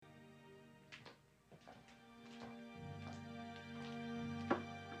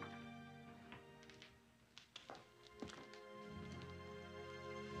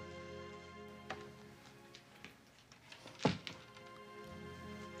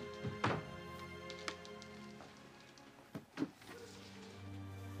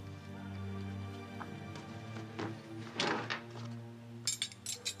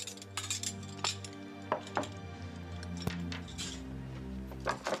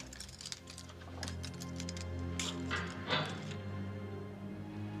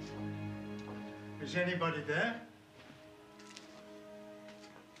Is anybody there?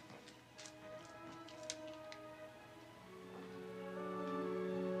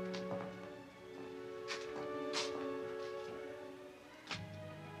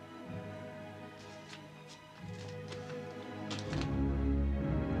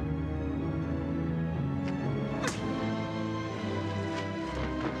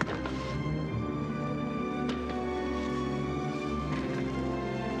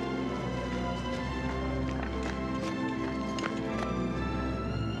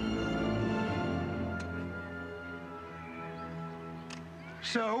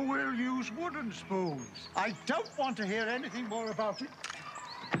 So we'll use wooden spoons. I don't want to hear anything more about it.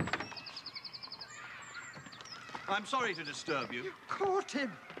 I'm sorry to disturb you. You caught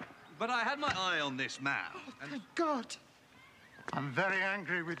him. But I had my eye on this man. Oh, thank God. I'm very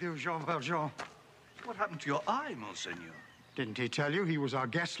angry with you, Jean Valjean. What happened to your eye, Monseigneur? Didn't he tell you he was our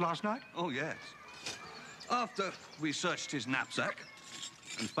guest last night? Oh, yes. After we searched his knapsack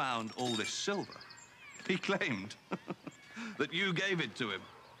and found all this silver, he claimed that you gave it to him.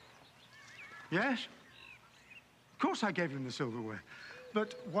 Yes. Of course I gave him the silverware.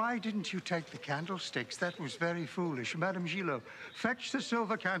 But why didn't you take the candlesticks? That was very foolish. Madame Gillot, fetch the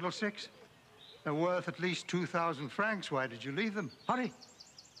silver candlesticks. They're worth at least 2,000 francs. Why did you leave them? Hurry.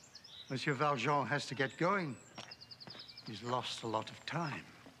 Monsieur Valjean has to get going. He's lost a lot of time.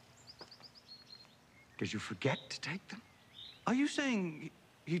 Did you forget to take them? Are you saying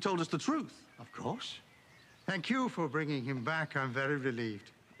he told us the truth? Of course. Thank you for bringing him back. I'm very relieved.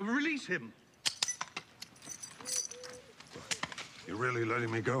 Release him. You're really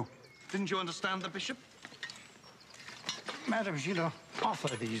letting me go? Didn't you understand the bishop? Madame Gillot,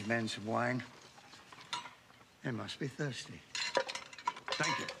 offer these men some wine. They must be thirsty.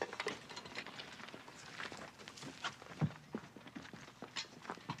 Thank you.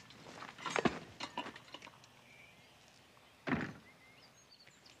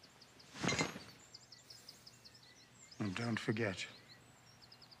 And don't forget.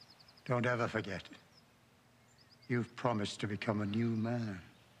 Don't ever forget. You've promised to become a new man.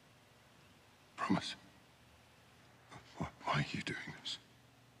 Promise? Why are you doing this?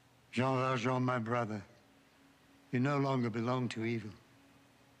 Jean Valjean, my brother, you no longer belong to evil.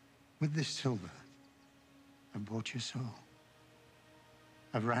 With this silver, I bought your soul.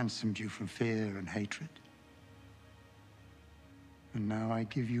 I've ransomed you from fear and hatred. And now I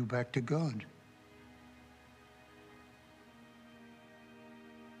give you back to God.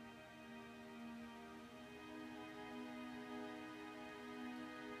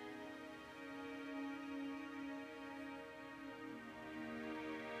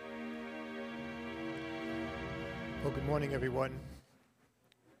 Well, good morning, everyone.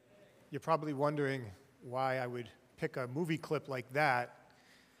 You're probably wondering why I would pick a movie clip like that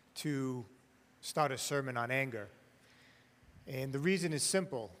to start a sermon on anger. And the reason is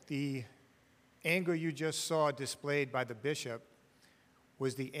simple. The anger you just saw displayed by the bishop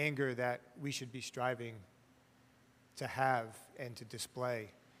was the anger that we should be striving to have and to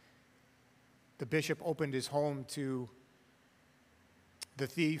display. The bishop opened his home to the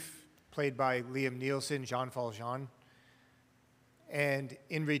thief, played by Liam Neeson, Jean Valjean. And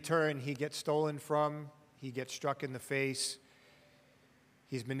in return, he gets stolen from, he gets struck in the face,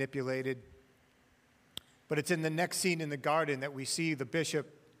 he's manipulated. But it's in the next scene in the garden that we see the bishop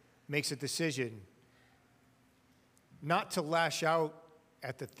makes a decision not to lash out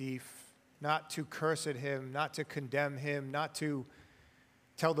at the thief, not to curse at him, not to condemn him, not to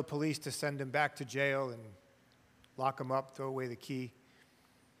tell the police to send him back to jail and lock him up, throw away the key.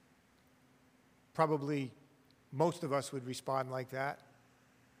 Probably most of us would respond like that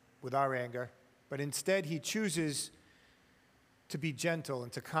with our anger, but instead he chooses to be gentle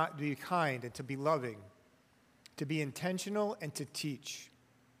and to be kind and to be loving, to be intentional and to teach.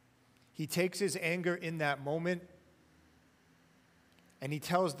 He takes his anger in that moment and he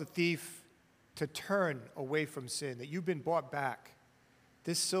tells the thief to turn away from sin, that you've been bought back.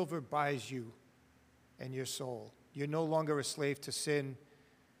 This silver buys you and your soul. You're no longer a slave to sin,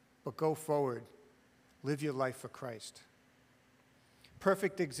 but go forward. Live your life for Christ.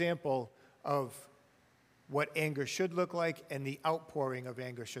 Perfect example of what anger should look like and the outpouring of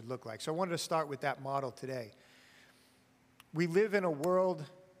anger should look like. So I wanted to start with that model today. We live in a world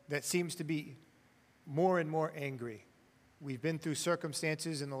that seems to be more and more angry. We've been through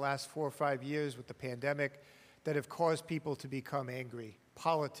circumstances in the last 4 or 5 years with the pandemic that have caused people to become angry.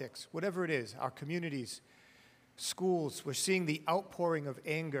 Politics, whatever it is, our communities, schools, we're seeing the outpouring of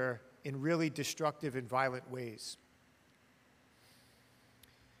anger in really destructive and violent ways.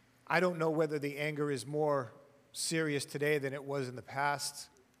 I don't know whether the anger is more serious today than it was in the past.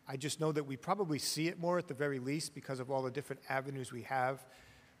 I just know that we probably see it more at the very least because of all the different avenues we have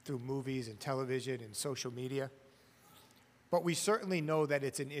through movies and television and social media. But we certainly know that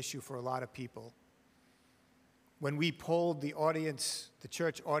it's an issue for a lot of people. When we polled the audience, the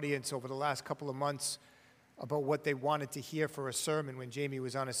church audience, over the last couple of months about what they wanted to hear for a sermon when Jamie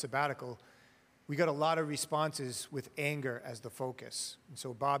was on a sabbatical, we got a lot of responses with anger as the focus. And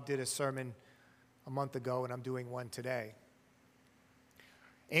so Bob did a sermon a month ago, and I'm doing one today.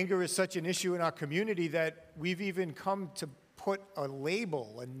 Anger is such an issue in our community that we've even come to put a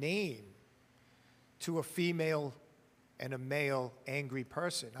label, a name, to a female and a male angry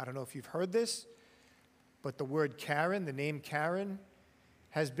person. I don't know if you've heard this, but the word Karen, the name Karen,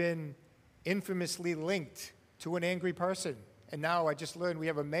 has been infamously linked to an angry person. And now I just learned we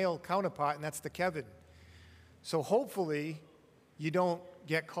have a male counterpart, and that's the Kevin. So hopefully you don't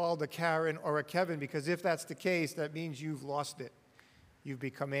get called a Karen or a Kevin, because if that's the case, that means you've lost it. You've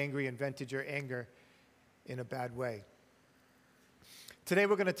become angry and vented your anger in a bad way. Today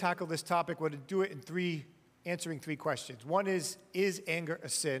we're going to tackle this topic. We're going to do it in answering three questions. One is anger a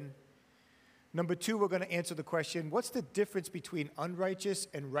sin? Number two, we're going to answer the question, what's the difference between unrighteous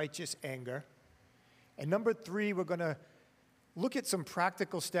and righteous anger? And number three, we're going to look at some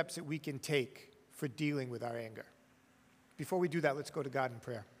practical steps that we can take for dealing with our anger. Before we do that, let's go to God in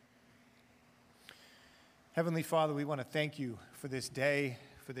prayer. Heavenly Father, we want to thank you for this day,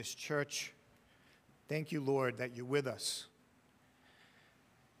 for this church. Thank you, Lord, that you're with us.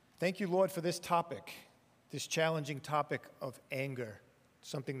 Thank you, Lord, for this topic, this challenging topic of anger,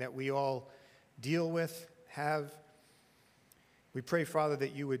 something that we all deal with, have. We pray, Father,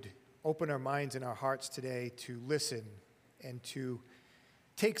 that you would open our minds and our hearts today to listen and to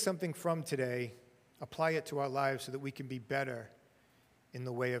take something from today, apply it to our lives so that we can be better in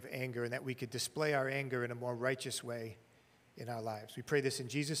the way of anger and that we could display our anger in a more righteous way in our lives. We pray this in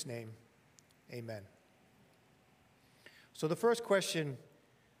Jesus' name. Amen. So the first question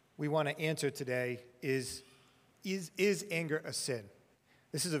we want to answer today is anger a sin?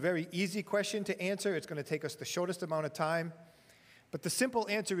 This is a very easy question to answer. It's going to take us the shortest amount of time. But the simple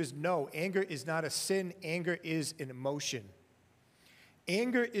answer is no. Anger is not a sin. Anger is an emotion.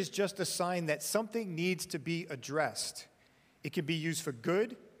 Anger is just a sign that something needs to be addressed. It can be used for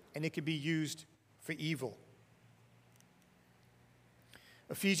good, and it can be used for evil.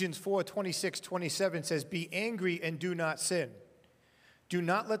 Ephesians 4:26-27 says, "Be angry and do not sin. Do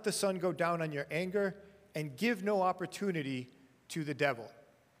not let the sun go down on your anger, and give no opportunity to the devil."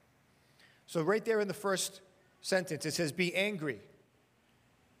 So right there in the first sentence, it says, be angry.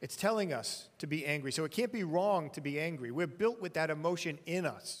 It's telling us to be angry. So it can't be wrong to be angry. We're built with that emotion in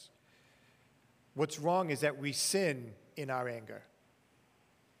us. What's wrong is that we sin in our anger.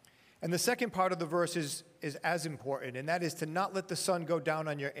 And the second part of the verse is as important, and that is to not let the sun go down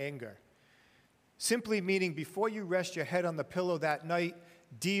on your anger. Simply meaning before you rest your head on the pillow that night,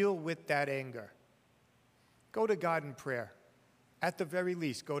 deal with that anger. Go to God in prayer. At the very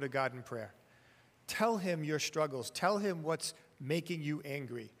least, go to God in prayer. Tell him your struggles. Tell him what's making you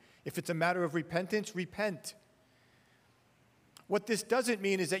angry. If it's a matter of repentance, repent. What this doesn't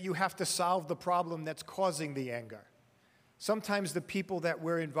mean is that you have to solve the problem that's causing the anger. Sometimes the people that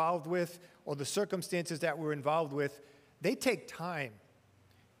we're involved with or the circumstances that we're involved with, they take time.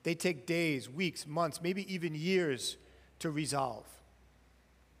 They take days, weeks, months, maybe even years to resolve.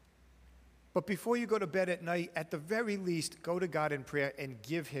 But before you go to bed at night, at the very least, go to God in prayer and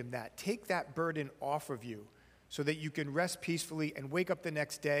give him that. Take that burden off of you so that you can rest peacefully and wake up the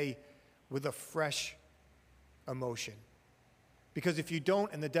next day with a fresh emotion. Because if you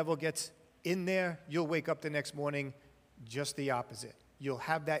don't and the devil gets in there, you'll wake up the next morning just the opposite. You'll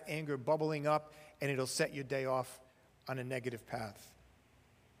have that anger bubbling up, and it'll set your day off on a negative path.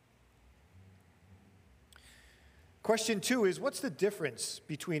 Question 2 is, what's the difference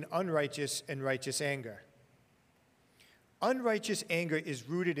between unrighteous and righteous anger? Unrighteous anger is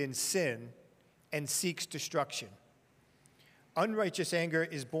rooted in sin and seeks destruction. Unrighteous anger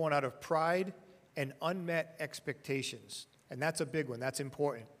is born out of pride and unmet expectations. And that's a big one. That's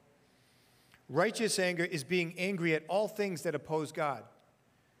important. Righteous anger is being angry at all things that oppose God.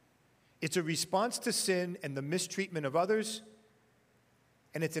 It's a response to sin and the mistreatment of others,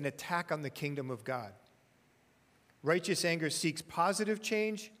 and it's an attack on the kingdom of God. Righteous anger seeks positive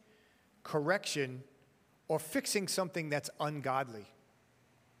change, correction, or fixing something that's ungodly.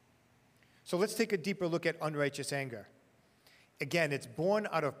 So let's take a deeper look at unrighteous anger. Again, it's born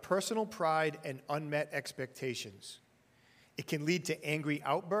out of personal pride and unmet expectations. It can lead to angry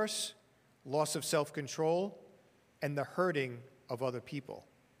outbursts, loss of self-control, and the hurting of other people.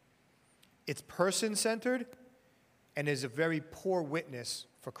 It's person-centered and is a very poor witness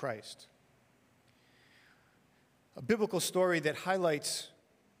for Christ. A biblical story that highlights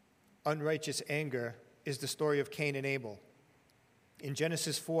unrighteous anger is the story of Cain and Abel. In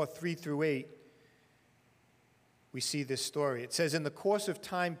Genesis 4, 3 through 8, we see this story. It says, "In the course of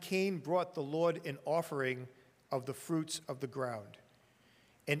time, Cain brought the Lord an offering of the fruits of the ground.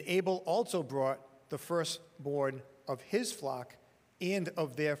 And Abel also brought the firstborn of his flock and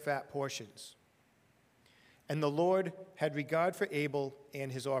of their fat portions. And the Lord had regard for Abel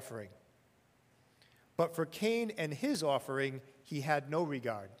and his offering. But for Cain and his offering, he had no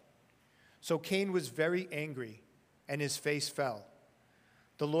regard. So Cain was very angry, and his face fell.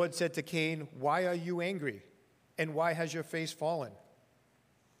 The Lord said to Cain, 'Why are you angry? And why has your face fallen?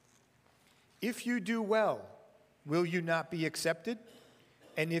 If you do well, will you not be accepted?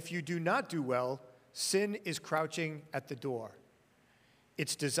 And if you do not do well, sin is crouching at the door.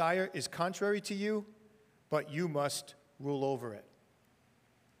 Its desire is contrary to you, but you must rule over it.'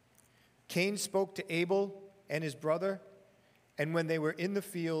 Cain spoke to Abel and his brother, and when they were in the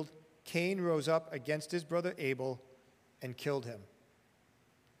field, Cain rose up against his brother Abel and killed him.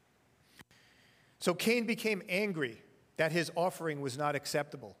 So Cain became angry that his offering was not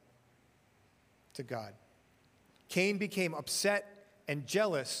acceptable to God. Cain became upset and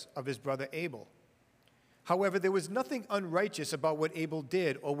jealous of his brother Abel. However, there was nothing unrighteous about what Abel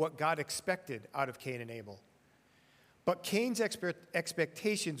did or what God expected out of Cain and Abel. But Cain's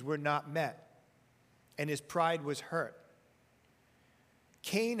expectations were not met, and his pride was hurt.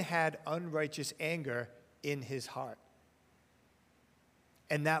 Cain had unrighteous anger in his heart,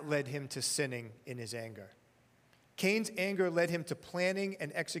 and that led him to sinning in his anger. Cain's anger led him to planning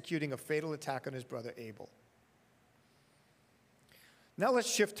and executing a fatal attack on his brother Abel. Now let's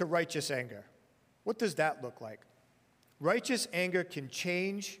shift to righteous anger. What does that look like? Righteous anger can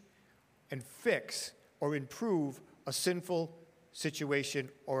change and fix or improve a sinful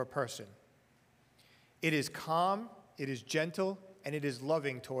situation or a person. It is calm, it is gentle, and it is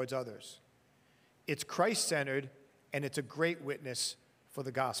loving towards others. It's Christ-centered, and it's a great witness for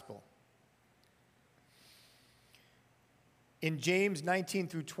the gospel. In James 19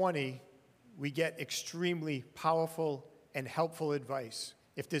 through 20, we get extremely powerful and helpful advice.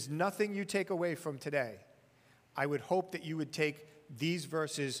 If there's nothing you take away from today, I would hope that you would take these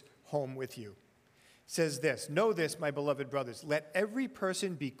verses home with you. It says this, "Know this, my beloved brothers, let every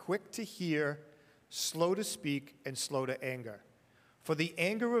person be quick to hear, slow to speak, and slow to anger. For the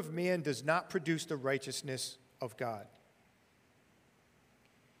anger of man does not produce the righteousness of God."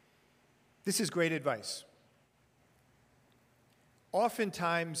 This is great advice.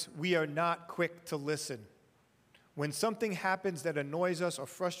 Oftentimes, we are not quick to listen. When something happens that annoys us or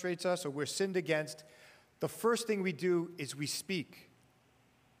frustrates us or we're sinned against, the first thing we do is we speak.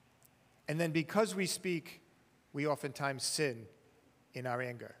 And then because we speak, we oftentimes sin in our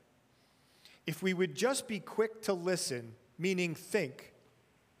anger. If we would just be quick to listen, meaning think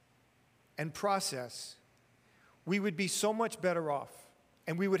and process, we would be so much better off.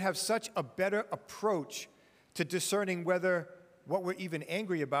 And we would have such a better approach to discerning whether what we're even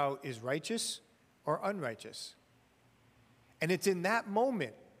angry about is righteous or unrighteous. And it's in that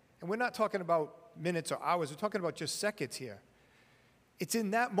moment, and we're not talking about minutes or hours, we're talking about just seconds here. It's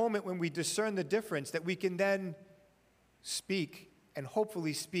in that moment when we discern the difference that we can then speak, and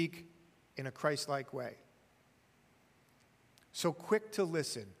hopefully speak in a Christ-like way. So quick to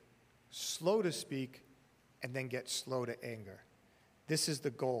listen, slow to speak, and then get slow to anger. This is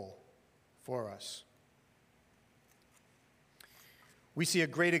the goal for us. We see a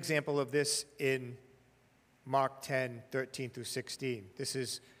great example of this in Mark 10, 13 through 16. This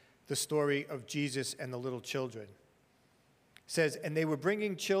is the story of Jesus and the little children. It says, "And they were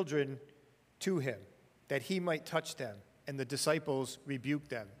bringing children to him, that he might touch them, and the disciples rebuked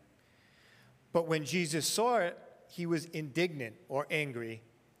them. But when Jesus saw it, he was indignant," or angry,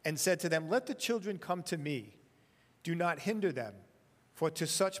 "and said to them, 'Let the children come to me. Do not hinder them, for to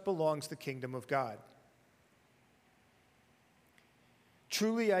such belongs the kingdom of God.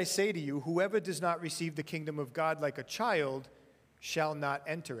 Truly I say to you, whoever does not receive the kingdom of God like a child shall not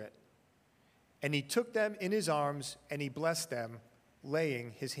enter it.' And he took them in his arms, and he blessed them,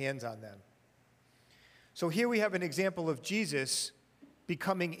 laying his hands on them." So here we have an example of Jesus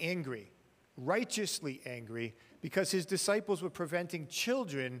becoming angry, righteously angry, because his disciples were preventing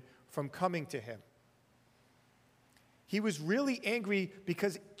children from coming to him. He was really angry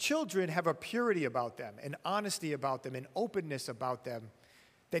because children have a purity about them, an honesty about them, an openness about them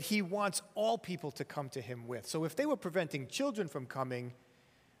that he wants all people to come to him with. So if they were preventing children from coming,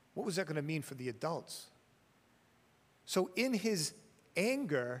 what was that going to mean for the adults? So in his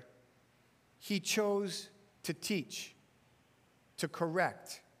anger, he chose to teach, to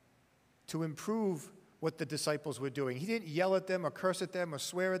correct, to improve what the disciples were doing. He didn't yell at them or curse at them or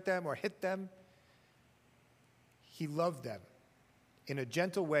swear at them or hit them. He loved them in a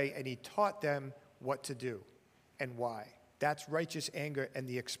gentle way, and he taught them what to do and why. That's righteous anger and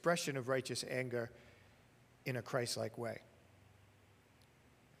the expression of righteous anger in a Christ-like way.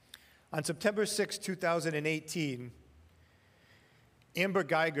 On September 6, 2018, Amber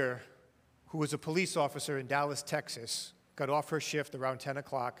Geiger, who was a police officer in Dallas, Texas, got off her shift around 10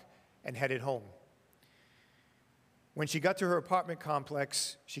 o'clock and headed home. When she got to her apartment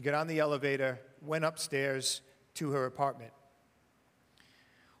complex, she got on the elevator, went upstairs to her apartment.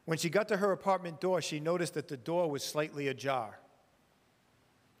 When she got to her apartment door, she noticed that the door was slightly ajar.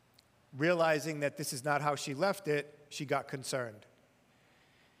 Realizing that this is not how she left it, she got concerned.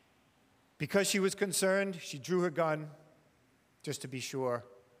 Because she was concerned, she drew her gun just to be sure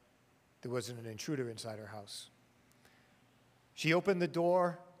there wasn't an intruder inside her house. She opened the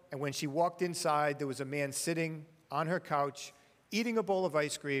door, and when she walked inside, there was a man sitting on her couch, eating a bowl of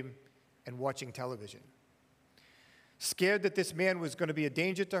ice cream and watching television. Scared that this man was going to be a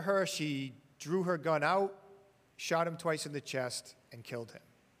danger to her, she drew her gun out, shot him twice in the chest, and killed him.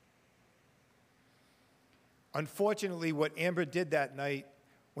 Unfortunately, what Amber did that night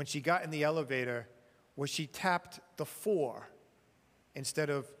when she got in the elevator was she tapped the 4 instead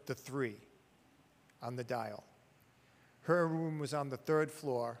of the 3 on the dial. Her room was on the 3rd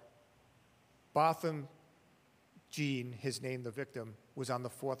floor. Botham Jean, his name, the victim, was on the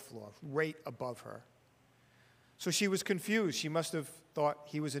 4th floor, right above her. So she was confused. She must have thought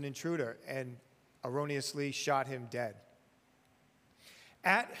he was an intruder and erroneously shot him dead.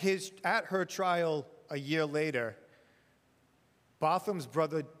 At her trial a year later, Botham's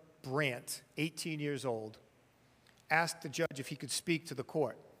brother Brant, 18 years old, asked the judge if he could speak to the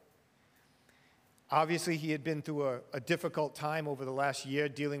court. Obviously, he had been through a difficult time over the last year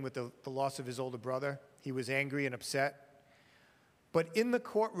dealing with the loss of his older brother. He was angry and upset. But in the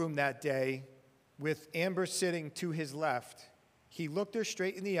courtroom that day, with Amber sitting to his left, he looked her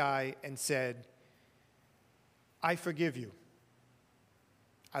straight in the eye and said, "I forgive you.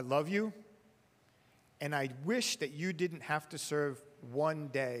 I love you, and I wish that you didn't have to serve one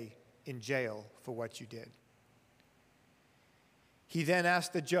day in jail for what you did." He then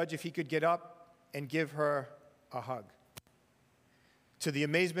asked the judge if he could get up and give her a hug. To the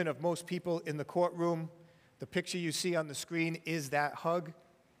amazement of most people in the courtroom, the picture you see on the screen is that hug.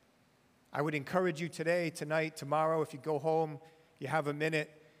 I would encourage you today, tonight, tomorrow, if you go home, you have a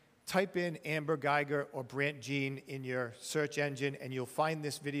minute, type in Amber Geiger or Brant Jean in your search engine, and you'll find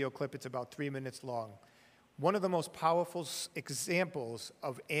this video clip. It's about 3 minutes long. One of the most powerful examples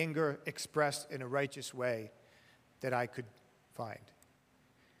of anger expressed in a righteous way that I could find.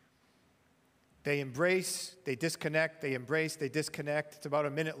 They embrace, they disconnect, they embrace, they disconnect. It's about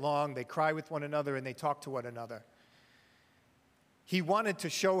a minute long. They cry with one another and they talk to one another. He wanted to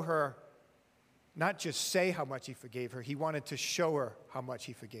show her, not just say how much he forgave her, he wanted to show her how much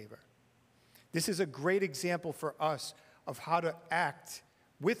he forgave her. This is a great example for us of how to act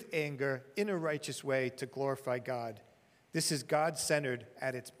with anger in a righteous way to glorify God. This is God-centered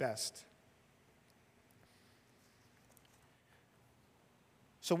at its best.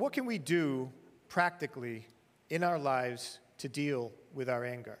 So what can we do practically in our lives to deal with our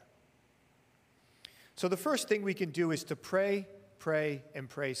anger? So the first thing we can do is to pray, pray, and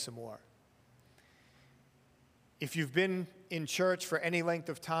pray some more. If you've been in church for any length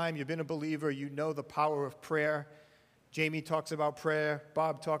of time, you've been a believer, you know the power of prayer. Jamie talks about prayer,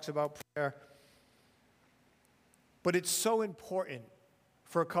 Bob talks about prayer. But it's so important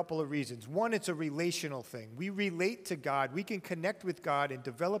for a couple of reasons. One, it's a relational thing. We relate to God. We can connect with God and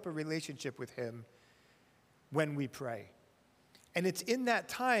develop a relationship with Him when we pray. And it's in that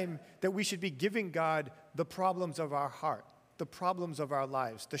time that we should be giving God the problems of our heart, the problems of our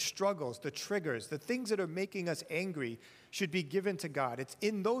lives, the struggles, the triggers, the things that are making us angry should be given to God. It's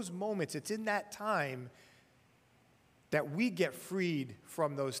in those moments, it's in that time that we get freed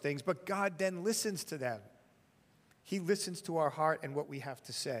from those things, but God then listens to them. He listens to our heart and what we have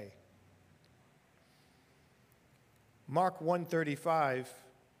to say. Mark 1:35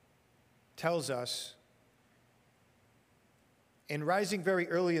 tells us, "And rising very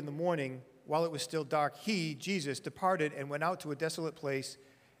early in the morning, while it was still dark, he, Jesus, departed and went out to a desolate place,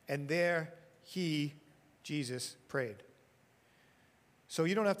 and there he, Jesus, prayed." So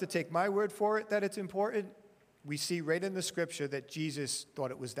you don't have to take my word for it that it's important. We see right in the scripture that Jesus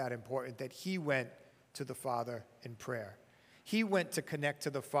thought it was that important, that he went to the Father in prayer. He went to connect to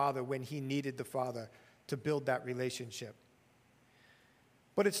the Father when he needed the Father to build that relationship.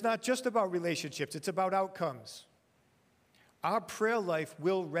 But it's not just about relationships, it's about outcomes. Our prayer life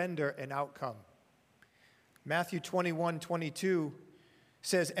will render an outcome. Matthew 21:22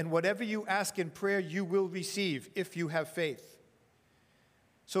 says, "And whatever you ask in prayer, you will receive if you have faith."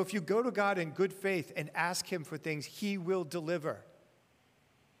 So if you go to God in good faith and ask him for things, he will deliver.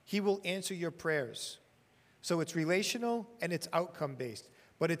 He will answer your prayers. So it's relational and it's outcome-based,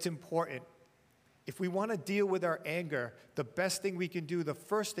 but it's important. If we want to deal with our anger, the best thing we can do, the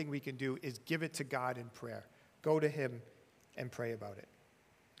first thing we can do is give it to God in prayer. Go to him and pray about it.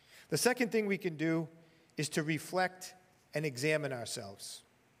 The second thing we can do is to reflect and examine ourselves.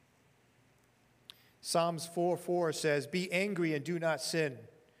 Psalms 4:4 says, "Be angry and do not sin.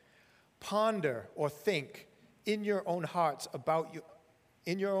 Ponder or think in your own hearts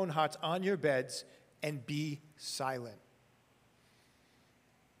on your beds, and be silent."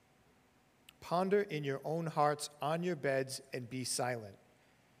 Ponder in your own hearts on your beds and be silent.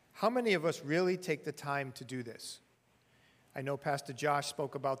 How many of us really take the time to do this? I know Pastor Josh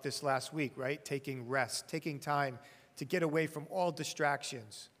spoke about this last week, right? Taking rest, taking time to get away from all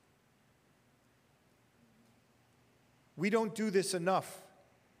distractions. We don't do this enough.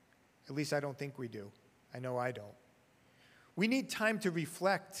 At least I don't think we do. I know I don't. We need time to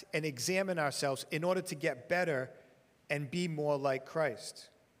reflect and examine ourselves in order to get better and be more like Christ.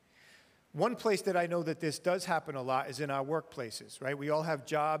 One place that I know that this does happen a lot is in our workplaces, right? We all have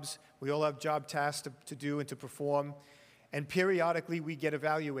jobs. We all have job tasks to do and to perform. And periodically, we get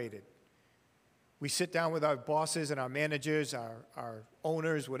evaluated. We sit down with our bosses and our managers, our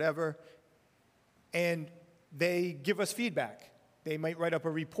owners, whatever, and they give us feedback. They might write up a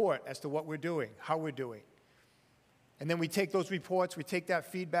report as to what we're doing, how we're doing. And then we take those reports, we take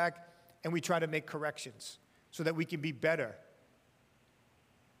that feedback, and we try to make corrections so that we can be better.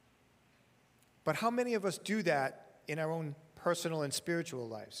 But how many of us do that in our own personal and spiritual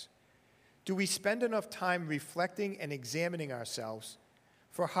lives? Do we spend enough time reflecting and examining ourselves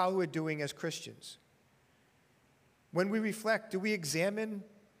for how we're doing as Christians? When we reflect, do we examine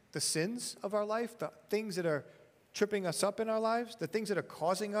the sins of our life, the things that are tripping us up in our lives, the things that are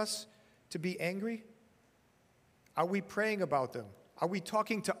causing us to be angry? Are we praying about them? Are we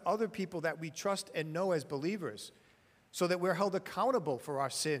talking to other people that we trust and know as believers so that we're held accountable for our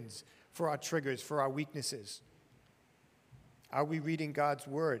sins, for our triggers, for our weaknesses? Are we reading God's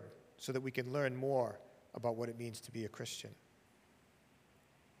word so that we can learn more about what it means to be a Christian?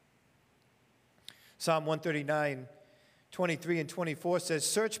 Psalm 139, 23 and 24 says,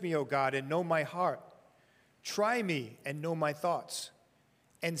 "Search me, O God, and know my heart. Try me and know my thoughts,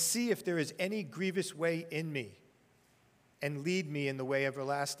 and see if there is any grievous way in me, and lead me in the way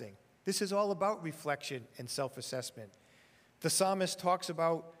everlasting." This is all about reflection and self-assessment. The psalmist talks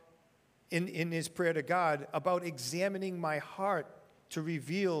about, in his prayer to God, about examining my heart to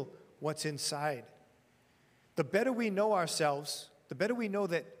reveal what's inside. The better we know ourselves, the better we know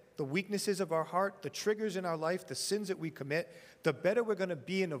that the weaknesses of our heart, the triggers in our life, the sins that we commit, the better we're going to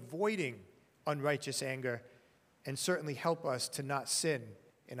be in avoiding unrighteous anger and certainly help us to not sin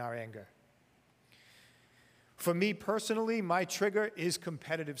in our anger. For me personally, my trigger is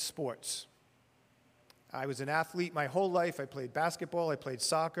competitive sports. I was an athlete my whole life. I played basketball, I played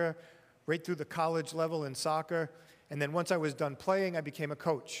soccer, right through the college level in soccer. And then once I was done playing, I became a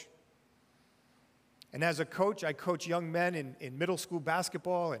coach. And as a coach, I coach young men in middle school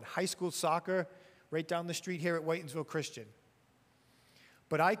basketball and high school soccer right down the street here at Whitensville Christian.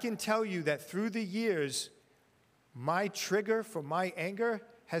 But I can tell you that through the years, my trigger for my anger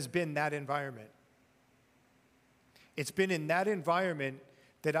has been that environment. It's been in that environment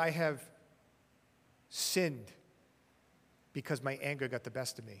that I have sinned because my anger got the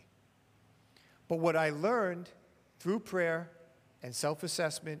best of me. But what I learned through prayer and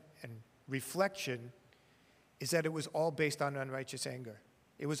self-assessment and reflection is that it was all based on unrighteous anger.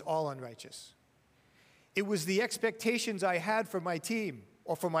 It was all unrighteous. It was the expectations I had for my team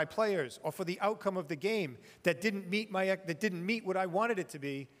or for my players or for the outcome of the game that didn't meet what I wanted it to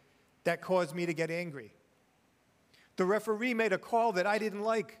be that caused me to get angry. The referee made a call that I didn't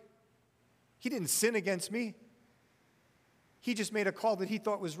like. He didn't sin against me. He just made a call that he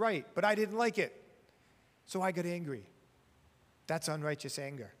thought was right, but I didn't like it. So I got angry. That's unrighteous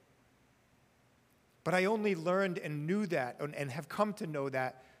anger. But I only learned and knew that and have come to know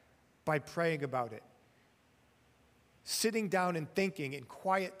that by praying about it. Sitting down and thinking in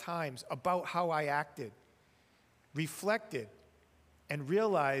quiet times about how I acted, reflected, and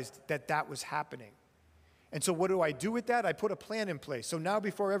realized that that was happening. And so what do I do with that? I put a plan in place. So now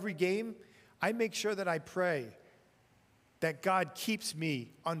before every game, I make sure that I pray that God keeps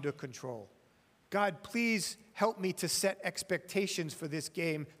me under control. God, please help me to set expectations for this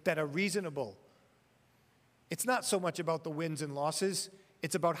game that are reasonable. It's not so much about the wins and losses.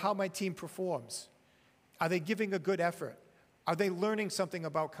 It's about how my team performs. Are they giving a good effort? Are they learning something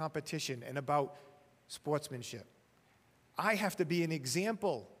about competition and about sportsmanship? I have to be an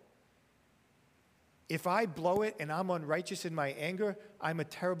example. If I blow it and I'm unrighteous in my anger, I'm a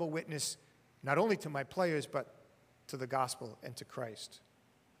terrible witness, not only to my players, but to the gospel and to Christ.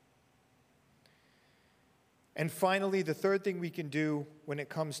 And finally, the third thing we can do when it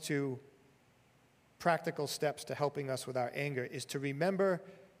comes to practical steps to helping us with our anger is to remember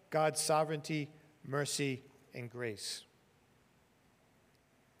God's sovereignty, mercy, and grace.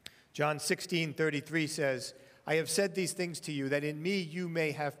 John 16:33 says, I have said these things to you, that in me you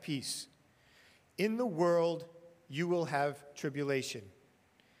may have peace. In the world you will have tribulation.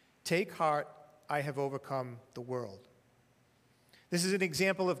 Take heart, I have overcome the world. This is an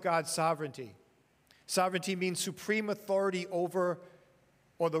example of God's sovereignty. Sovereignty means supreme authority over,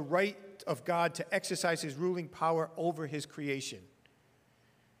 or the right of God to exercise his ruling power over his creation.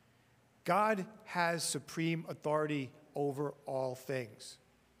 God has supreme authority over all things.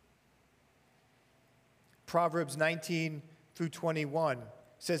 Proverbs 19-21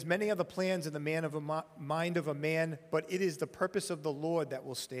 says, many are the plans in the mind of a man, but it is the purpose of the Lord that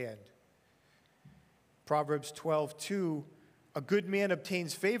will stand. Proverbs 12:2, a good man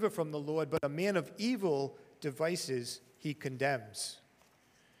obtains favor from the Lord, but a man of evil devices he condemns.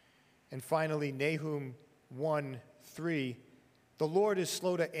 And finally, Nahum 1:3, the Lord is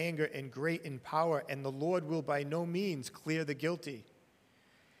slow to anger and great in power, and the Lord will by no means clear the guilty.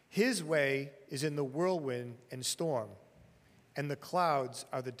 His way is in the whirlwind and storm, and the clouds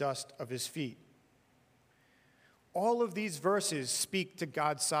are the dust of his feet. All of these verses speak to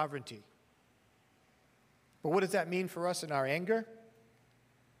God's sovereignty. But what does that mean for us in our anger?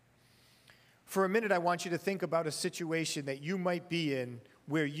 For a minute, I want you to think about a situation that you might be in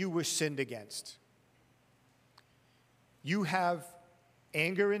where you were sinned against. You have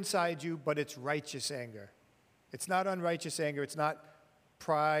anger inside you, but it's righteous anger. It's not unrighteous anger. It's not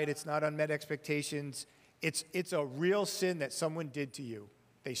pride. It's not unmet expectations. It's a real sin that someone did to you.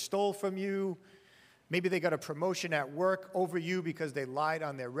 They stole from you. Maybe they got a promotion at work over you because they lied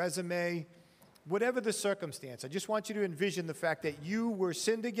on their resume. Whatever the circumstance, I just want you to envision the fact that you were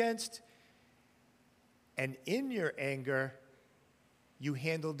sinned against, and in your anger, you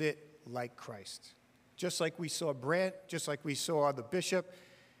handled it like Christ. Just like we saw Brant, just like we saw the bishop,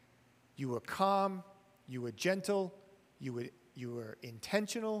 you were calm, you were gentle, you were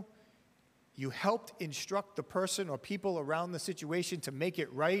intentional, you helped instruct the person or people around the situation to make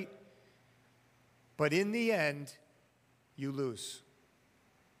it right, but in the end, you lose.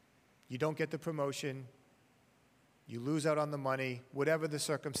 You don't get the promotion, you lose out on the money, whatever the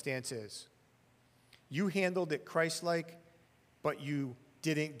circumstance is. You handled it Christ-like, but you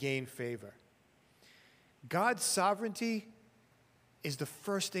didn't gain favor. God's sovereignty is the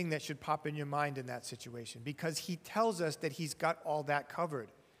first thing that should pop in your mind in that situation, because he tells us that he's got all that covered.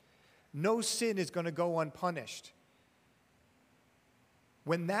 No sin is going to go unpunished.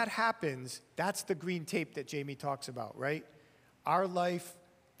 When that happens, that's the green tape that Jamie talks about, right? Our life,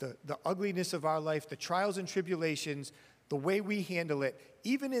 the ugliness of our life, the trials and tribulations, the way we handle it,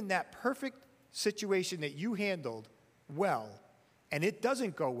 even in that perfect situation that you handled well, and it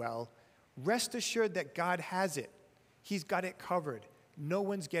doesn't go well, rest assured that God has it. He's got it covered. No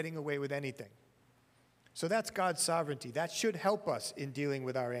one's getting away with anything. So that's God's sovereignty. That should help us in dealing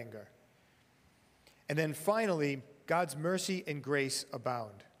with our anger. And then finally, God's mercy and grace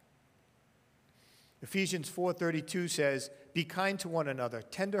abound. Ephesians 4:32 says, be kind to one another,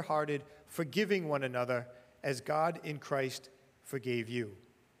 tender-hearted, forgiving one another, as God in Christ forgave you.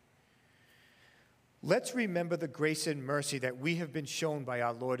 Let's remember the grace and mercy that we have been shown by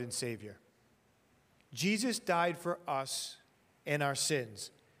our Lord and Savior. Jesus died for us and our sins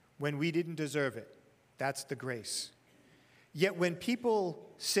when we didn't deserve it. That's the grace. Yet when people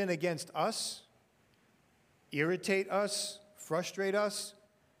sin against us, irritate us, frustrate us,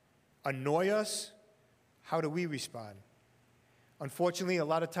 annoy us, how do we respond? Unfortunately, a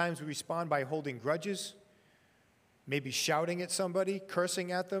lot of times we respond by holding grudges, maybe shouting at somebody,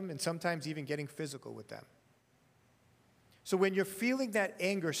 cursing at them, and sometimes even getting physical with them. So when you're feeling that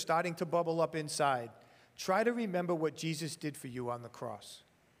anger starting to bubble up inside, try to remember what Jesus did for you on the cross.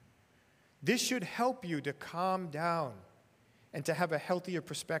 This should help you to calm down and to have a healthier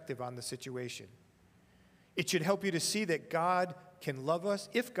perspective on the situation. It should help you to see that God can love us.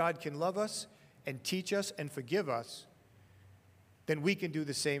 If God can love us and teach us and forgive us, then we can do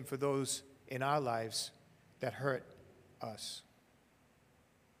the same for those in our lives that hurt us.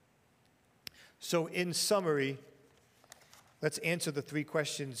 So in summary, let's answer the three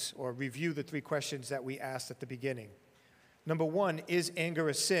questions or review the three questions that we asked at the beginning. Number one, is anger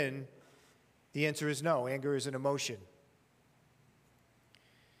a sin? The answer is no. Anger is an emotion.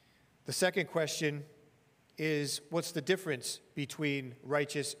 The second question is, what's the difference between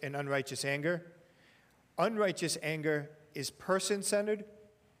righteous and unrighteous anger? Unrighteous anger is person-centered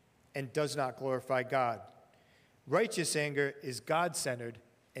and does not glorify God. Righteous anger is God-centered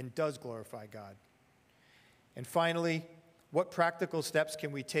and does glorify God. And finally, what practical steps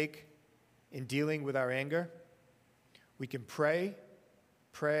can we take in dealing with our anger? We can pray,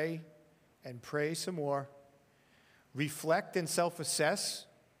 and pray some more, reflect and self-assess,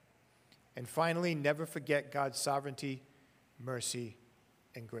 and finally, never forget God's sovereignty, mercy,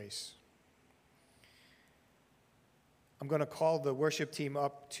 and grace. I'm going to call the worship team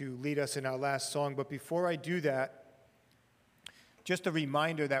up to lead us in our last song, but before I do that, just a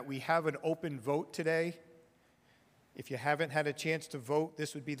reminder that we have an open vote today. If you haven't had a chance to vote,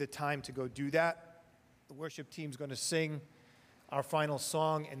 this would be the time to go do that. The worship team's going to sing our final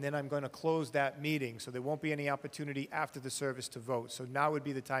song, and then I'm going to close that meeting, so there won't be any opportunity after the service to vote. So now would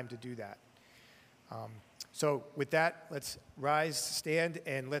be the time to do that. So with that, let's rise, stand,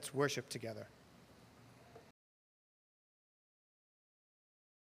 and let's worship together.